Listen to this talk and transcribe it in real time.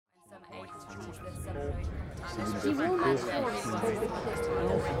Thank you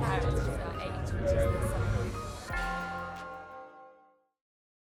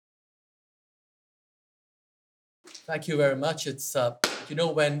very much.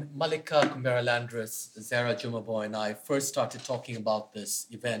 When Malika Kumbera-Landris, Zara Jumaboy, and I first started talking about this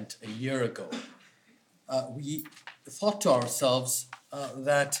event a year ago, we thought to ourselves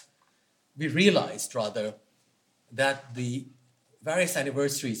that we realized, rather, that the various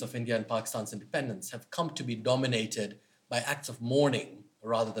anniversaries of India and Pakistan's independence have come to be dominated by acts of mourning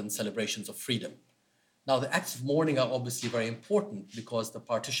rather than celebrations of freedom. Now, the acts of mourning are obviously very important because the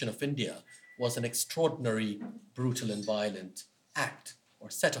partition of India was an extraordinary, brutal, and violent act or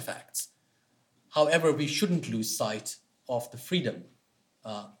set of acts. However, we shouldn't lose sight of the freedom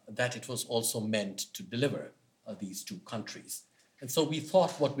that it was also meant to deliver these two countries. And so we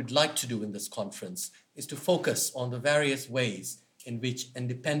thought what we'd like to do in this conference is to focus on the various ways in which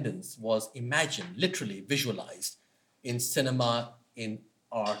independence was imagined, literally visualized, in cinema, in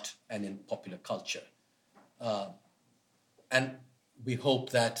art, and in popular culture. And we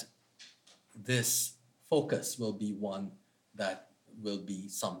hope that this focus will be one that will be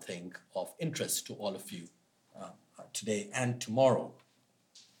something of interest to all of you today and tomorrow.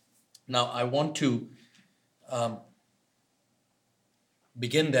 Now, I want to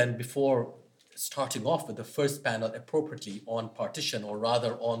begin then, before starting off with the first panel appropriately on partition, or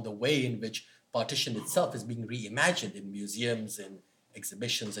rather on the way in which partition itself is being reimagined in museums, in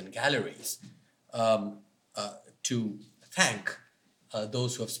exhibitions, and galleries, to thank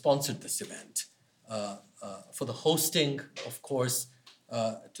those who have sponsored this event. For the hosting, of course,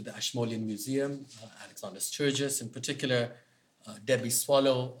 to the Ashmolean Museum, Alexander Sturgis in particular, Debbie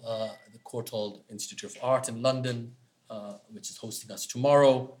Swallow, the Courtauld Institute of Art in London, which is hosting us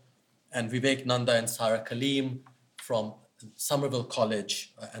tomorrow, and Vivek Nanda and Sarah Kaleem from Somerville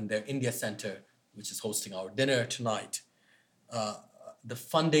College and their India Center, which is hosting our dinner tonight. The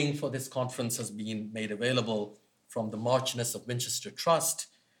funding for this conference has been made available from the Marchioness of Winchester Trust,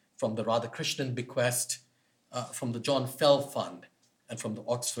 from the Radhakrishnan Bequest, from the John Fell Fund, and from the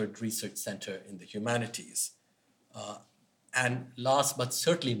Oxford Research Center in the Humanities. And last but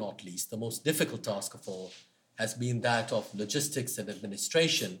certainly not least, the most difficult task of all has been that of logistics and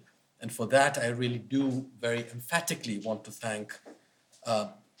administration. And for that, I really do very emphatically want to thank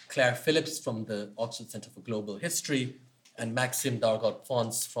Claire Phillips from the Oxford Center for Global History and Maxime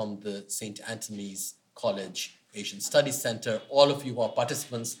Dargaud-Fonts from the St. Anthony's College Asian Studies Center. All of you who are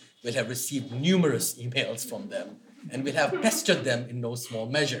participants will have received numerous emails from them and will have pestered them in no small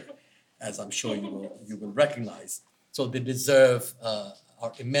measure, as I'm sure you will recognize. So they deserve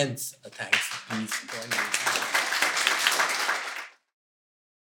our immense thanks. Please join me.